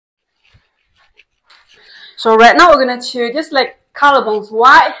So right now we're gonna to just like collarbones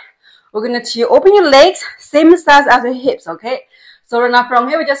wide. We're gonna to open your legs, same size as your hips, okay? So right now from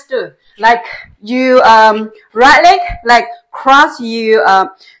here we just do like you right leg like cross you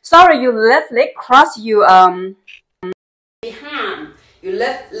your left leg cross you behind your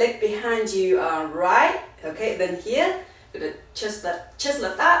left leg behind you right, okay? Then here gonna chest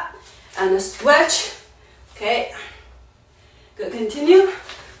lift up and stretch, okay? Good, continue.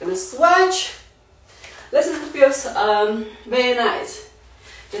 Gonna switch. Listen, it feels very nice.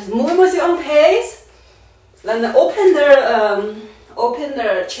 Just move with your own pace. Then open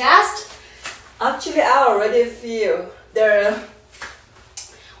the chest. Actually, I already feel the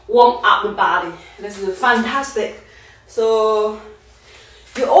warm up the body. This is fantastic. So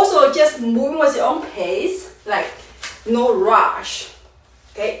you also just move with your own pace, like no rush.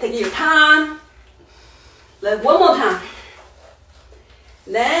 Okay, take your time. Like one more time.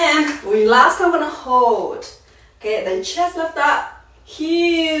 Then we last time gonna hold. Okay, then chest lift up.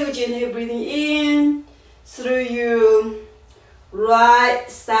 Huge inhale, breathing in through your right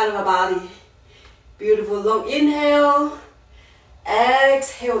side of the body. Beautiful long inhale.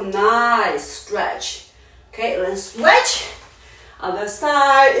 Exhale, nice stretch. Okay, then switch. Other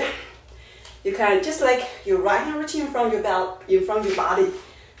side. You can just like your right hand reaching in front of your belt, in front of your body.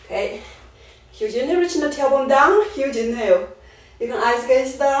 Okay. Huge inhale, reaching the tailbone down. Huge inhale. You can eyes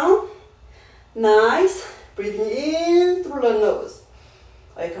gaze down. Nice. Breathing in through the nose.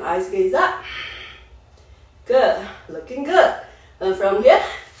 Or you can eyes gaze up. Good. Looking good. And from here,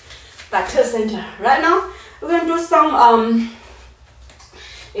 back to the center. Right now, we're going to do some,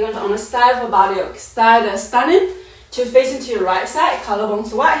 you're going to on the side of the body, side standing to facing to your right side,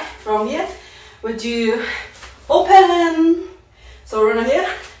 collarbones wide. From here, we do open. So we're going to here,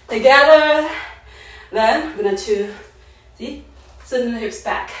 together. Then we're going to, see? Send the hips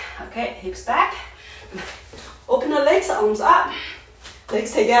back, okay, hips back. Open the legs, arms up,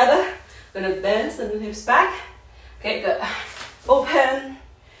 legs together. Gonna bend, send the hips back. Okay, good. Open,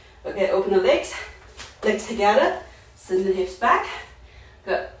 okay, open the legs, legs together, send the hips back.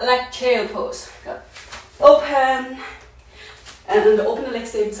 Good, like chair pose. Good. Open, and then open the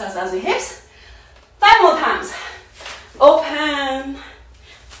legs same size as the hips. 5 more times. Open,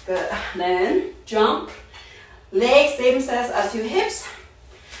 good. Then jump. Legs same size as your hips.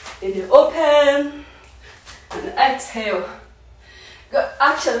 Then you open and exhale. Good.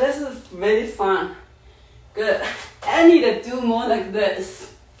 Actually, this is really fun. Good. I need to do more like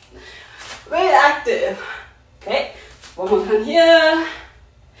this. Very active. Okay. One more time here.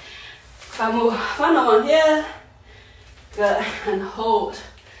 Final one here. Good. And hold.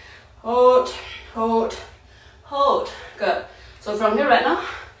 Hold. Hold. Hold. Good. So from here right now,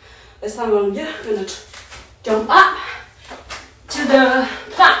 this time I'm gonna jump up to the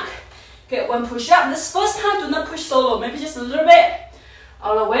plank. Okay, one push up. This first time, do not push solo. Maybe just a little bit.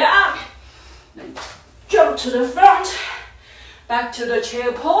 All the way up. Then jump to the front. Back to the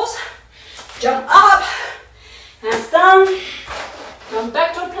chair pose. Jump up. Hands down. Jump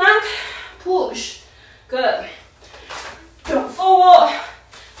back to plank. Push. Good. Jump forward.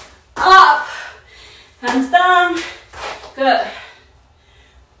 Up. Hands down. Good.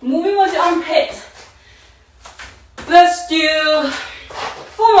 Moving with your own pace. Let's do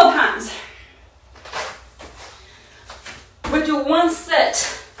 4 more times. We do one set,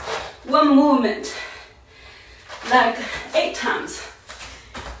 one movement, like 8 times.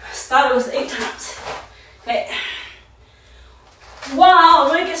 Start with 8 times. Okay. Wow,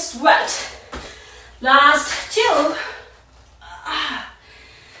 really get sweat. Last 2.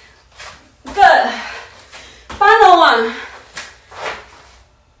 Good. Final one.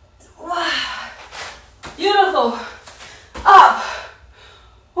 Wow. Beautiful. Up.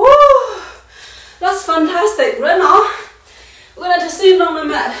 Woo. That's fantastic. Right now, we're gonna just sit on the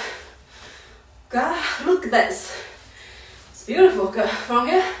mat. God, look at this. It's beautiful. Good. From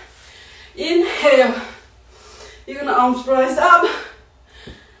here, inhale. You're gonna arms rise up.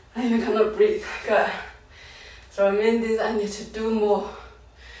 And you cannot breathe. Good. So I mean this, I need to do more.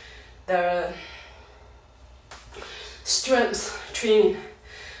 The strength training,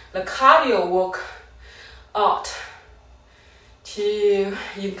 the cardio work out to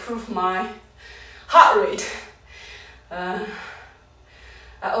improve my heart rate. I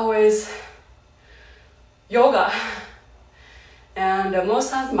always yoga, and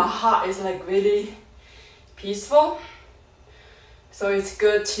most times my heart is like really peaceful. So it's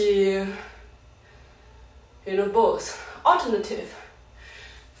good to, you know, both alternative.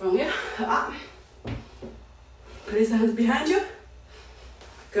 From here up. Place the hands behind you.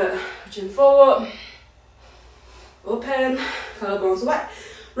 Good. Reaching forward. Open. Collarbones wide.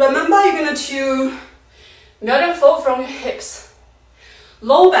 Remember, you're gonna to Not fold from your hips.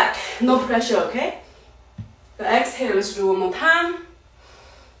 Low back, no pressure, okay? So exhale, let's do one more time.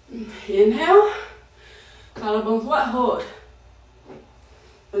 Inhale, collarbones wide, hold.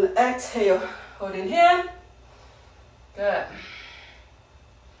 And exhale, hold in here. Good.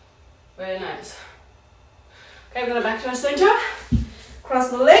 Very nice. Okay, I'm gonna back to our center. Cross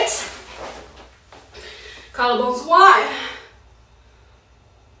the legs. Collarbones wide.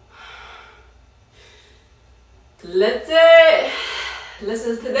 Let's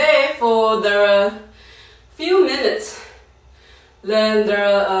listen today for the few minutes. Learn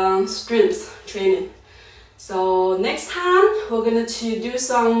the strength training. So next time we're gonna do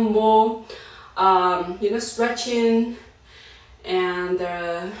some more, stretching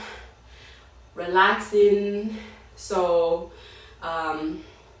and relaxing. So I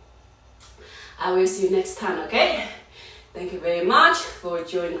will see you next time. Okay. Thank you very much for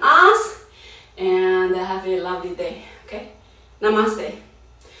joining us, and have a lovely day. Okay. Namaste.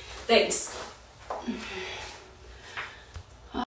 Thanks.